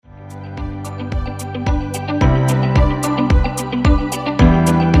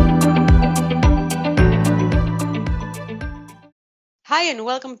Hi, and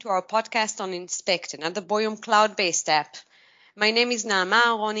welcome to our podcast on Inspect, another Boyum cloud-based app. My name is Naama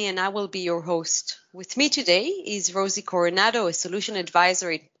Aroni, and I will be your host. With me today is Rosie Coronado, a solution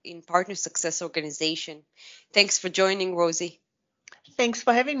advisor in Partner Success Organization. Thanks for joining, Rosie. Thanks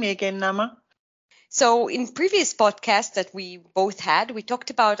for having me again, Naama. So in previous podcasts that we both had, we talked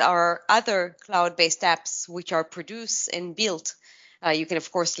about our other cloud-based apps, which are Produce and Build. You can,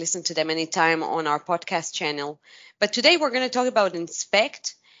 of course, listen to them anytime on our podcast channel. But today we're going to talk about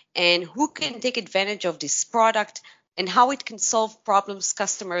Inspect and who can take advantage of this product and how it can solve problems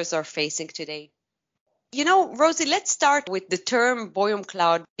customers are facing today. You know, Rosie, let's start with the term Boyum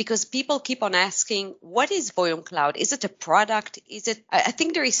Cloud because people keep on asking, what is Boyum Cloud? Is it a product? I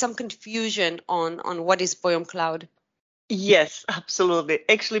think there is some confusion on what is Boyum Cloud. Yes, absolutely.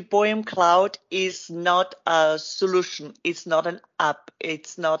 Actually, Boyum Cloud is not a solution. It's not an app.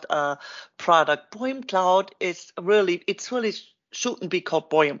 It's not a product. Boyum Cloud shouldn't be called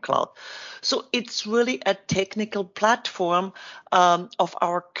Boyum Cloud. So it's really a technical platform of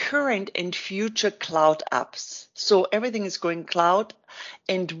our current and future cloud apps. So everything is going cloud,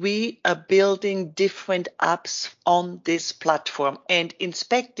 and we are building different apps on this platform. And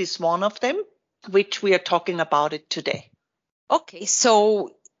Inspect is one of them, which we are talking about it today. Okay,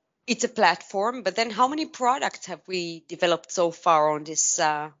 so it's a platform, but then how many products have we developed so far on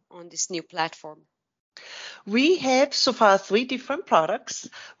this new platform? We have so far 3 different products,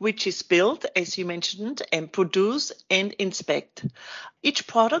 which is Build, as you mentioned, and Produce and Inspect. Each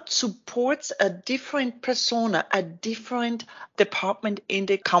product supports a different persona, a different department in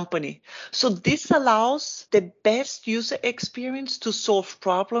the company. So this allows the best user experience to solve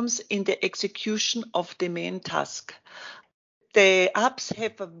problems in the execution of the main task. The apps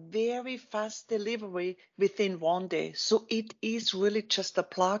have a very fast delivery within 1 day. So it is really just a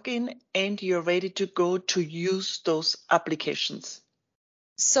plugin and you're ready to go to use those applications.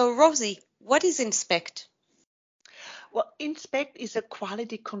 So Rosie, what is Inspect? Well, Inspect is a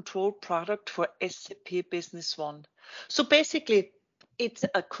quality control product for SAP Business One. So basically, it's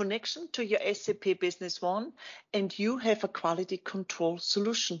a connection to your SAP Business One, and you have a quality control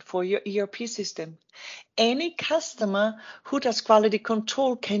solution for your ERP system. Any customer who does quality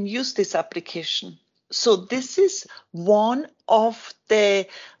control can use this application. So this is one of the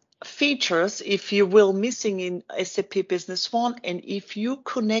features, if you will, missing in SAP Business One. And if you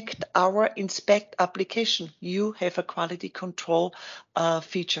connect our Inspect application, you have a quality control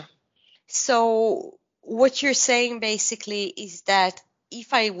feature. So what you're saying basically is that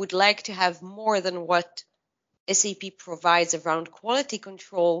if I would like to have more than what SAP provides around quality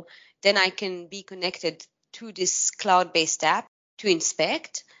control, then I can be connected to this cloud-based app to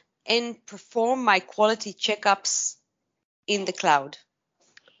Inspect and perform my quality checkups in the cloud.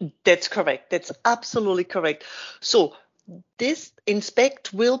 That's correct. That's absolutely correct. So this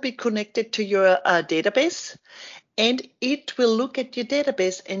Inspect will be connected to your database, and it will look at your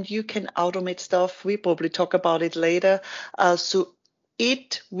database and you can automate stuff. We probably talk about it later. So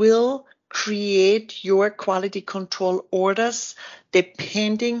it will create your quality control orders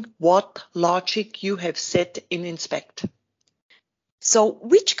depending what logic you have set in Inspect. So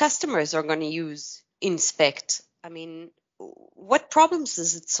which customers are going to use Inspect? I mean, what problems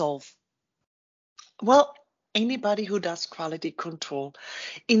does it solve? Well, anybody who does quality control.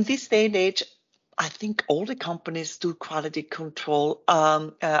 In this day and age, I think all the companies do quality control.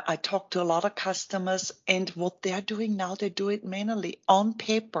 I talk to a lot of customers, and what they're doing now, they do it manually on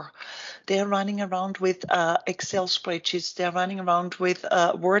paper. They're running around with Excel spreadsheets. They're running around with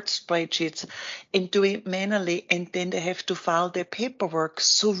Word spreadsheets and doing it manually, and then they have to file their paperwork.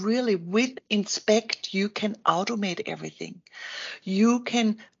 So really, with Inspect, you can automate everything. You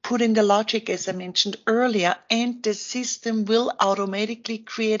can put in the logic, as I mentioned earlier, and the system will automatically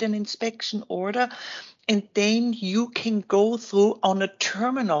create an inspection order. And then you can go through on a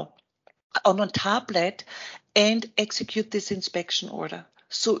terminal, on a tablet, and execute this inspection order.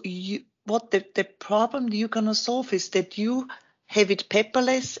 So the problem you're going to solve is that you have it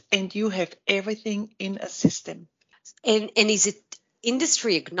paperless and you have everything in a system. And is it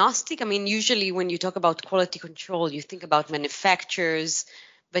industry agnostic? I mean, usually when you talk about quality control, you think about manufacturers,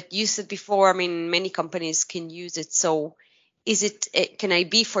 but you said before, I mean, many companies can use it. So can I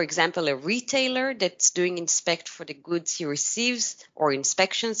be, for example, a retailer that's doing inspect for the goods he receives or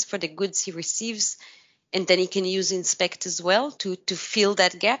inspections for the goods he receives, and then he can use Inspect as well to fill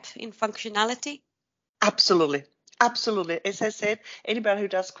that gap in functionality? Absolutely. Absolutely. As I said, anybody who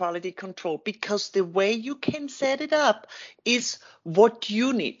does quality control, because the way you can set it up is what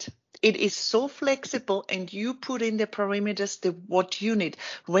you need. It is so flexible, and you put in the parameters what you need.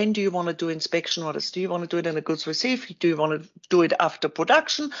 When do you want to do inspection orders? Do you want to do it in a goods received? Do you want to do it after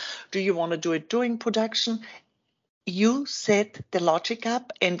production? Do you want to do it during production? You set the logic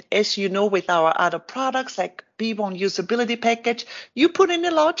up, and as you know, with our other products like B1 usability package, you put in the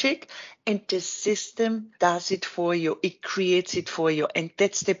logic and the system does it for you. It creates it for you, and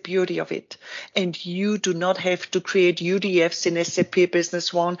that's the beauty of it. And you do not have to create UDFs in SAP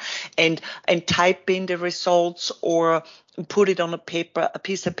Business One and type in the results or put it on a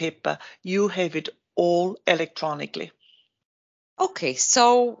piece of paper. You have it all electronically. Okay,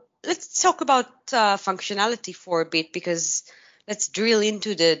 so let's talk about functionality for a bit, because let's drill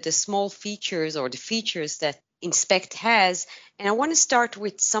into the small features or the features that Inspect has. And I want to start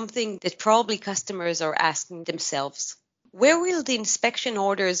with something that probably customers are asking themselves. Where will the inspection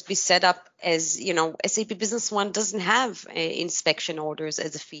orders be set up, as SAP Business One doesn't have inspection orders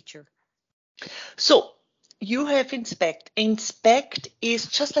as a feature? So you have Inspect. Inspect is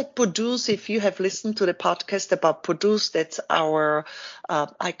just like Produce. If you have listened to the podcast about Produce, that's our,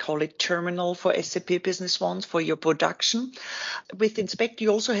 I call it terminal for SAP Business One for your production. With Inspect, you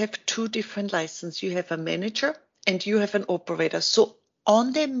also have two different licenses. You have a manager and you have an operator. So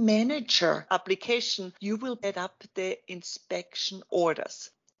on the manager application, you will set up the inspection orders.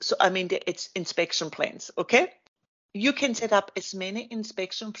 So it's inspection plans, okay? You can set up as many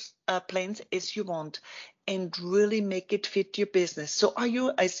inspection plans as you want and really make it fit your business. So are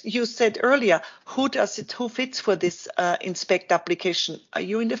you, as you said earlier, who fits for this Inspect application? Are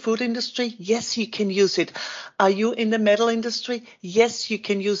you in the food industry? Yes, you can use it. Are you in the metal industry? Yes, you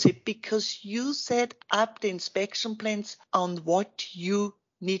can use it, because you set up the inspection plans on what you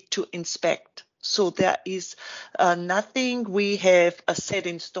need to inspect. So there is nothing we have set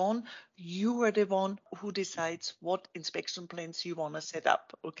in stone. You are the one who decides what inspection plans you want to set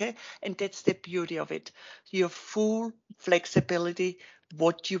up, okay? And that's the beauty of it. Your full flexibility,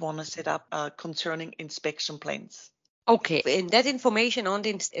 what you want to set up concerning inspection plans. Okay, and that information on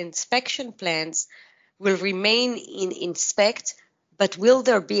the inspection plans will remain in Inspect, but will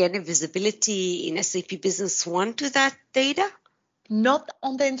there be any visibility in SAP Business One to that data? Not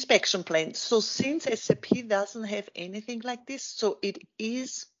on the inspection plans. So since SAP doesn't have anything like this, so it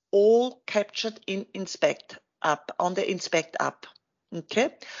is all captured in Inspect app, on the Inspect app.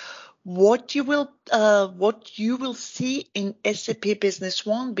 Okay. What you will see in SAP Business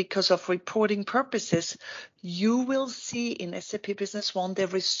One, because of reporting purposes, you will see in SAP Business One the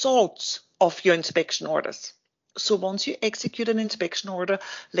results of your inspection orders. So once you execute an inspection order,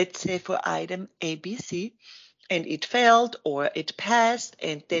 let's say for item ABC, and it failed or it passed,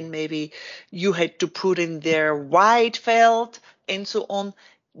 and then maybe you had to put in there why it failed and so on,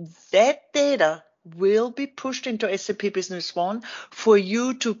 that data will be pushed into SAP Business One for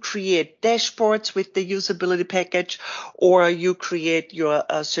you to create dashboards with the usability package, or you create your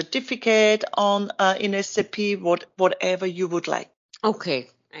certificate on in SAP, whatever you would like. Okay,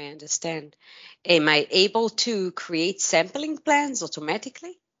 I understand. Am I able to create sampling plans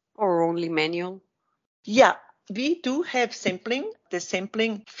automatically or only manual? Yeah, we do have sampling, the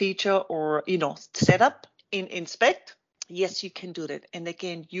sampling feature or setup in Inspect. Yes, you can do that. And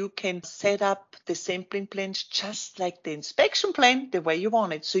again, you can set up the sampling plans just like the inspection plan, the way you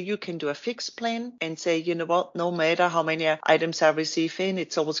want it. So you can do a fixed plan and say, you know what, no matter how many items I receive in,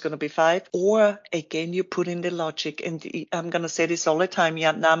 it's always going to be 5. Or again, you put in the logic. And I'm going to say this all the time,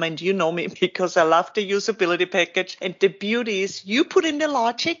 Nama, and you know me because I love the usability package. And the beauty is you put in the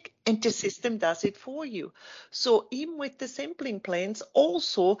logic and the system does it for you. So even with the sampling plans,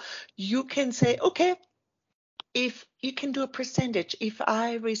 also you can say, okay, if you can do a percentage, if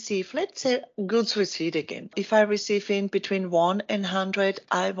I receive, let's say goods receipt again, if I receive in between 1 and 100,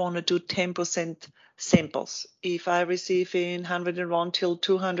 I want to do 10% samples. If I receive in 101 till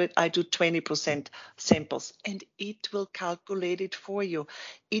 200, I do 20% samples, and it will calculate it for you.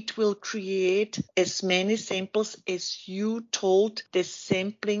 It will create as many samples as you told the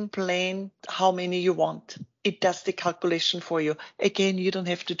sampling plan how many you want. It does the calculation for you. Again, you don't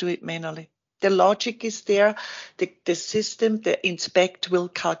have to do it manually. The logic is there. The system, the Inspect will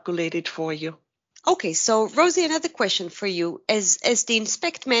calculate it for you. Okay, so Rosie, another question for you. As the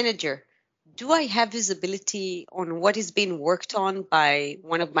Inspect manager, do I have visibility on what is being worked on by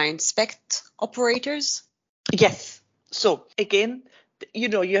one of my Inspect operators? Yes. So again,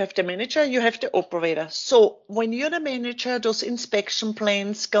 you have the manager, you have the operator. So when you're the manager, those inspection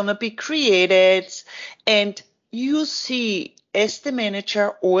plans gonna be created, and you see, as the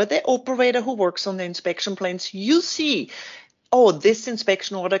manager or the operator who works on the inspection plans, you see, oh, this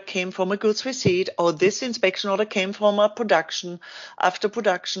inspection order came from a goods receipt, or this inspection order came from a production, after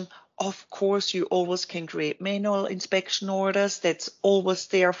production. Of course, you always can create manual inspection orders. That's always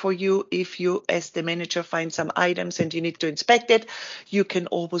there for you. If you, as the manager, find some items and you need to inspect it, you can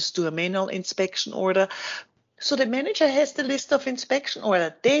always do a manual inspection order. So the manager has the list of inspection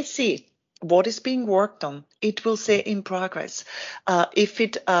order. They see what is being worked on. It will say in progress, if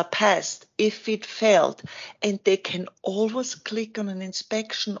it passed, if it failed, and they can always click on an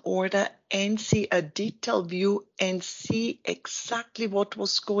inspection order and see a detailed view and see exactly what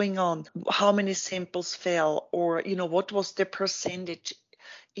was going on, how many samples fell, or what was the percentage.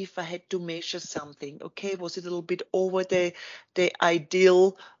 If I had to measure something, okay, was it a little bit over the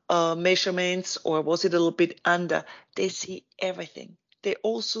ideal measurements, or was it a little bit under? They see everything. They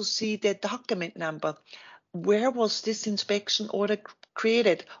also see the document number. Where was this inspection order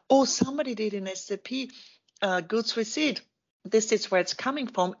created? Oh, somebody did an SAP goods receipt. This is where it's coming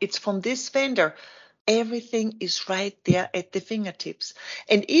from. It's from this vendor. Everything is right there at the fingertips.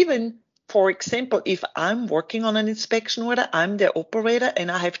 And even, for example, if I'm working on an inspection order, I'm the operator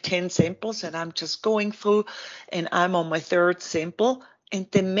and I have 10 samples and I'm just going through and I'm on my third sample, and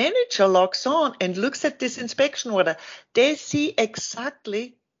the manager logs on and looks at this inspection order, they see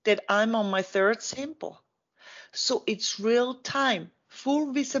exactly that I'm on my third sample. So it's real time,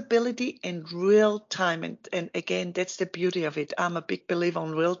 full visibility and real time. And again, that's the beauty of it. I'm a big believer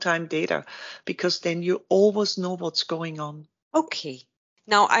on real time data, because then you always know what's going on. Okay.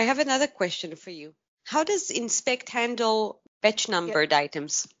 Now I have another question for you. How does Inspect handle batch numbered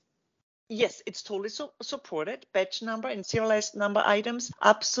items? Yes, it's totally supported. Batch number and serialized number items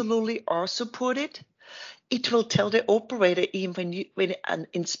absolutely are supported. It will tell the operator even when an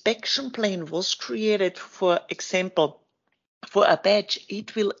inspection plan was created, for example, for a batch,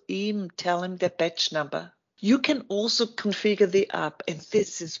 it will even tell him the batch number. You can also configure the app, and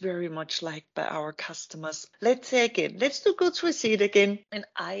this is very much liked by our customers. Let's say again, let's do goods receipt again, and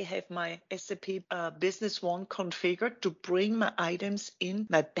I have my SAP Business One configured to bring my items in,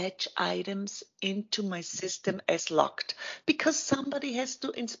 my batch items into my system as locked, because somebody has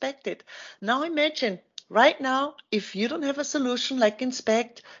to inspect it. Now imagine, right now, if you don't have a solution like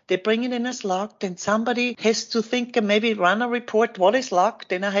Inspect, they bring it in as locked, and somebody has to think and maybe run a report, what is locked,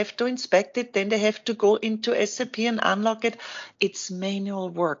 then I have to inspect it, then they have to go into SAP and unlock it. It's manual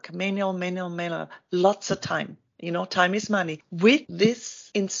work, manual, lots of time. Time is money. With this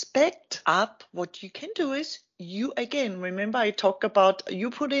Inspect app, what you can do is, you again, remember I talk about, you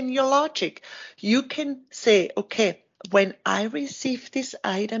put in your logic. You can say, okay, when I receive this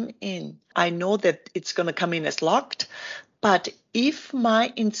item in, I know that it's going to come in as locked, but if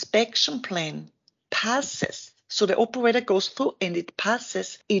my inspection plan passes, so the operator goes through and it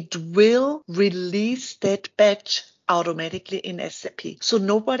passes, it will release that batch automatically in SAP. So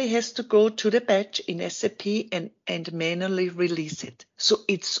nobody has to go to the batch in SAP and manually release it. So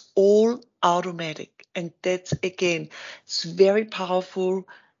it's all automatic. And that's, again, it's very powerful.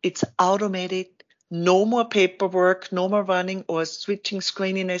 It's automated. No more paperwork, no more running or switching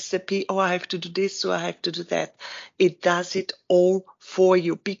screen in SAP. Oh, I have to do this, or I have to do that. It does it all for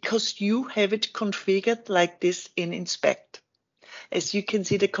you because you have it configured like this in Inspect. As you can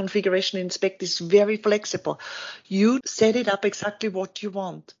see, the configuration in Inspect is very flexible. You set it up exactly what you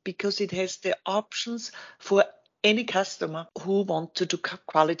want because it has the options for any customer who want to do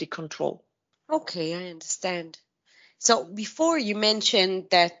quality control. Okay, I understand. So before you mentioned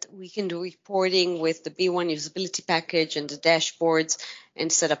that we can do reporting with the B1 usability package and the dashboards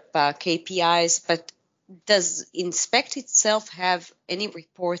and set up KPIs, but does Inspect itself have any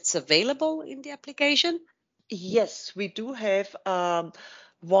reports available in the application? Yes, we do have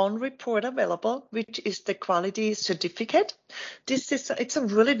one report available, which is the quality certificate. It's a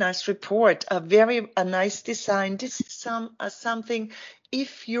really nice report, a nice design. This is something,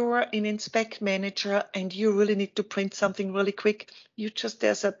 if you're an Inspect manager and you really need to print something really quick,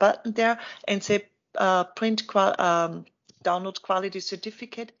 there's a button there and say download quality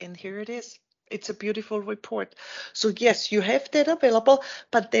certificate, and here it is. It's a beautiful report. So yes, you have that available.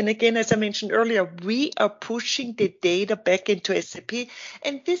 But then again, as I mentioned earlier, we are pushing the data back into SAP.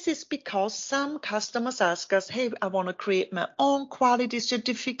 And this is because some customers ask us, hey, I want to create my own quality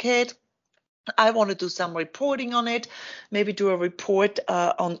certificate. I want to do some reporting on it, maybe do a report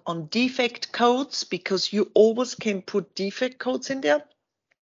on defect codes, because you always can put defect codes in there.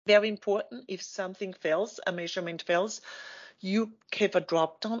 Very important, if something fails, a measurement fails, you have a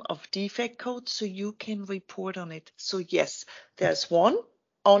drop down of defect code so you can report on it. So yes, there's one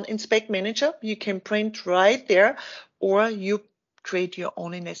on Inspect Manager. You can print right there, or you create your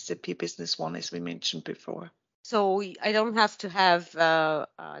own in SAP Business One, as we mentioned before. So I don't have to have the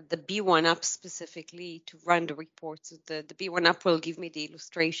B1 app specifically to run the reports. The B1 app will give me the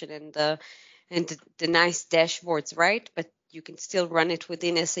illustration and the nice dashboards, right? But you can still run it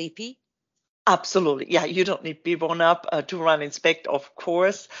within SAP. Absolutely. Yeah, you don't need B1 App to run Inspect, of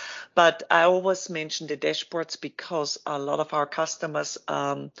course. But I always mention the dashboards because a lot of our customers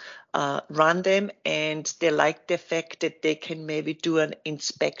run them, and they like the fact that they can maybe do an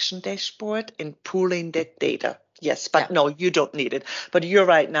inspection dashboard and pull in that data. Yes, but Yeah. no, you don't need it. But you're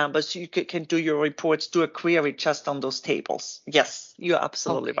right, Numbers. You can do your reports, do a query just on those tables. Yes, you're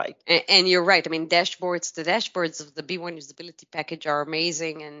absolutely right. And you're right. I mean, the dashboards of the B1 usability package are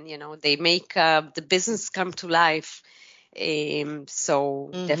amazing, and they make the business come to life.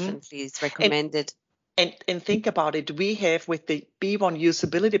 So definitely, it's recommended. And think about it. We have with the B1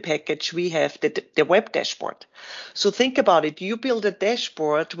 usability package, we have the web dashboard. So think about it. You build a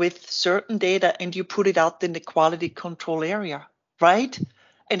dashboard with certain data and you put it out in the quality control area, right?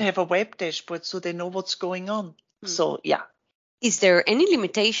 And have a web dashboard so they know what's going on. So yeah. Is there any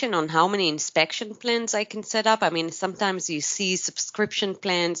limitation on how many inspection plans I can set up? I mean, sometimes you see subscription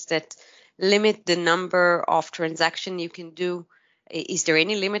plans that limit the number of transactions you can do. Is there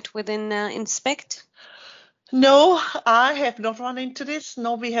any limit within Inspect? No, I have not run into this.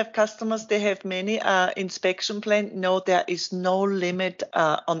 No, we have customers, they have many inspection plans. No, there is no limit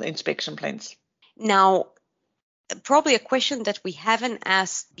on inspection plans. Now, probably a question that we haven't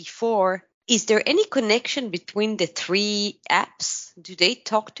asked before, is there any connection between the three apps? Do they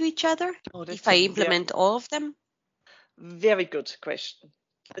talk to each other if I implement all of them? Very good question.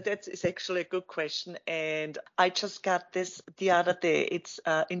 That is actually a good question. And I just got this the other day. It's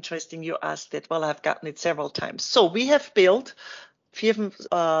interesting you asked it. Well, I've gotten it several times. So we have built, if you haven't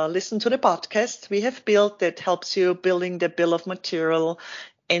listened to the podcast, we have built that helps you building the bill of material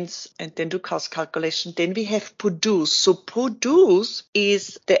and then do cost calculation. Then we have Produce. So Produce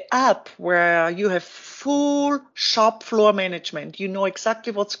is the app where you have full shop floor management. You know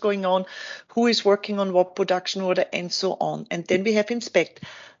exactly what's going on, who is working on what production order, and so on. And then we have Inspect.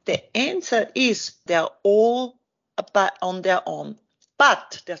 The answer is they're all on their own.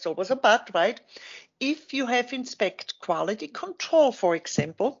 But there's always a but, right? If you have Inspect quality control, for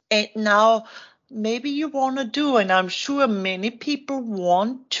example, and now maybe you want to do, and I'm sure many people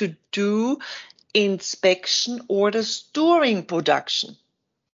want to do inspection orders during production,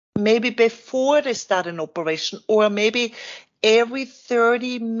 maybe before they start an operation, or maybe every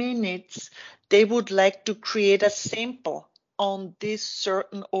 30 minutes they would like to create a sample on this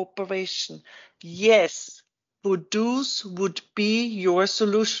certain operation. Yes, Produce would be your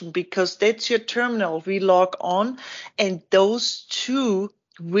solution because that's your terminal. We log on and those two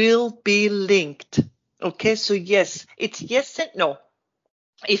will be linked. Okay, so yes, it's yes and no.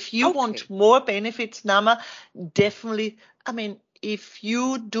 If you want more benefits, Nama, definitely, I mean, if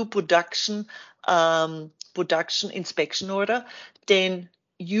you do production inspection order, then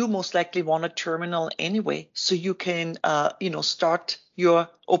you most likely want a terminal anyway, so you can start your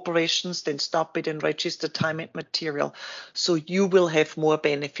operations, then stop it and register time and material. So you will have more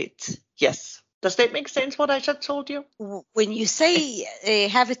benefits. Yes. Does that make sense what I just told you? When you say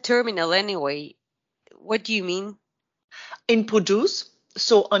have a terminal anyway, what do you mean? In Produce,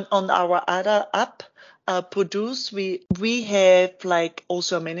 so on our other app, Produce, we have like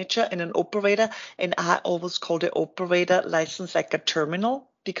also a manager and an operator, and I always call the operator license like a terminal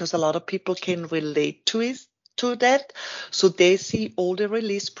because a lot of people can relate to that. So they see all the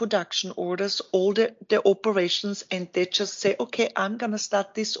release production orders, all the operations, and they just say, okay, I'm gonna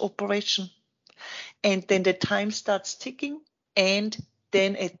start this operation. And then the time starts ticking, and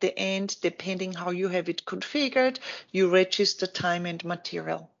then at the end, depending how you have it configured, you register time and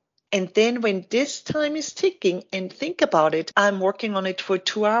material. And then when this time is ticking, and think about it, I'm working on it for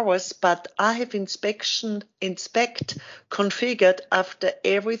 2 hours, but I have inspect configured after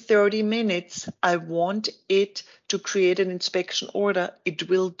every 30 minutes. I want it to create an inspection order. It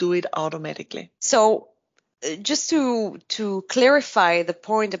will do it automatically. So just to clarify the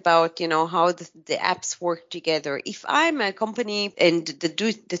point about how the apps work together, if I'm a company and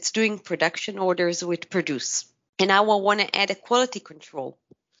that's doing production orders with Produce, and I will want to add a quality control,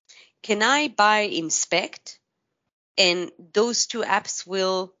 can I buy Inspect and those two apps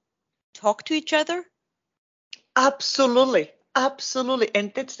will talk to each other? Absolutely. Absolutely.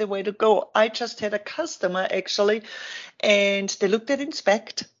 And that's the way to go. I just had a customer actually, and they looked at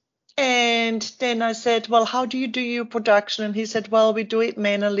Inspect. And then I said, well, how do you do your production? And he said, well, we do it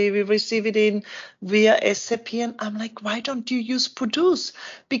manually. We receive it in via SAP. And I'm like, why don't you use Produce?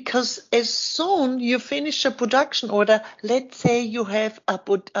 Because as soon you finish a production order, let's say you have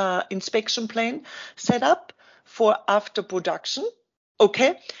a inspection plan set up for after production.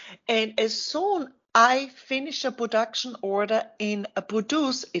 Okay. And as soon I finish a production order in a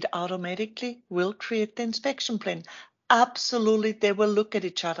produce, it automatically will create the inspection plan. Absolutely, they will look at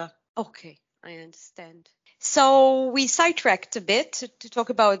each other. Okay, I understand. So we sidetracked a bit to talk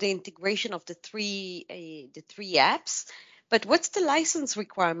about the integration of the three apps. But what's the license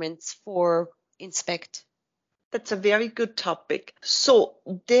requirements for Inspect? That's a very good topic. So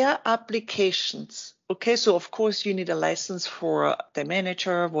their applications. Okay, so of course you need a license for the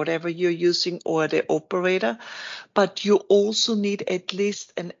manager, whatever you're using, or the operator, but you also need at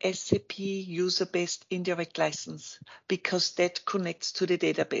least an SAP user-based indirect license because that connects to the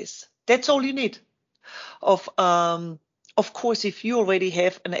database. That's all you need. Of course, if you already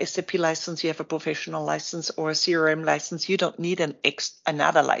have an SAP license, you have a professional license or a CRM license, you don't need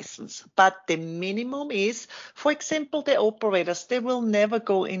another license. But the minimum is, for example, the operators, they will never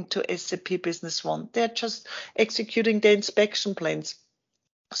go into SAP Business One. They're just executing the inspection plans.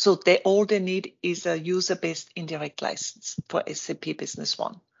 So all they need is a user-based indirect license for SAP Business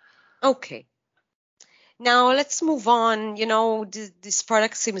One. Okay. Now let's move on. You know, this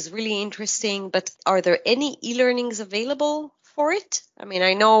product seems really interesting, but are there any e-learnings available for it? I mean,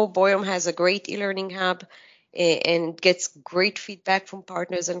 I know Boyum has a great e-learning hub and gets great feedback from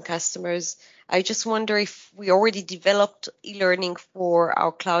partners and customers. I just wonder if we already developed e-learning for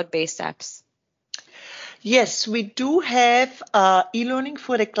our cloud-based apps. Yes, we do have e-learning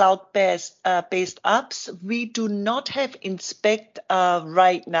for the cloud-based apps. We do not have Inspect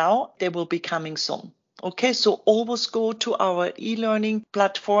right now. They will be coming soon. Okay, so always go to our e-learning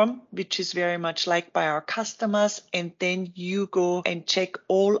platform, which is very much liked by our customers, and then you go and check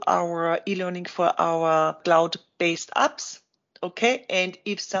all our e-learning for our cloud-based apps. Okay, and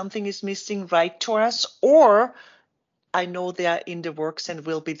if something is missing, write to us, or I know they are in the works and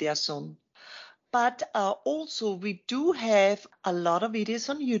will be there soon. But also, we do have a lot of videos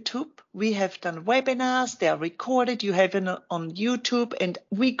on YouTube. We have done webinars. They are recorded. You have it on YouTube. And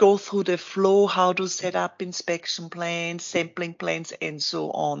we go through the flow, how to set up inspection plans, sampling plans, and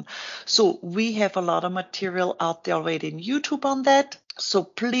so on. So we have a lot of material out there already in YouTube on that. So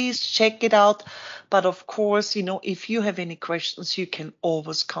please check it out. But of course, if you have any questions, you can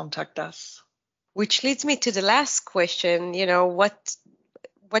always contact us. Which leads me to the last question.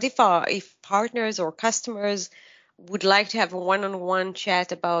 What if partners or customers would like to have a one-on-one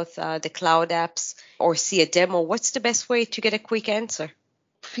chat about the cloud apps or see a demo? What's the best way to get a quick answer?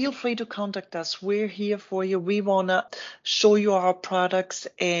 Feel free to contact us. We're here for you. We want to show you our products.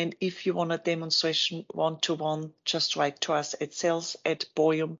 And if you want a demonstration one-to-one, just write to us at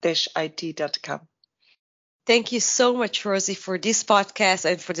sales@boyum-it.com. Thank you so much, Rosie, for this podcast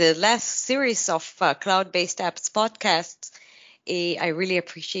and for the last series of cloud-based apps podcasts. I really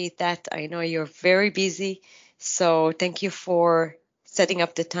appreciate that. I know you're very busy, so thank you for setting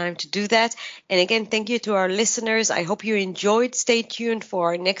up the time to do that. And again, thank you to our listeners. I hope you enjoyed. Stay tuned for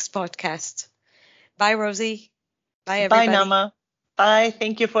our next podcast. Bye, Rosie. Bye, everybody. Bye, Nama. Bye.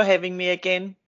 Thank you for having me again.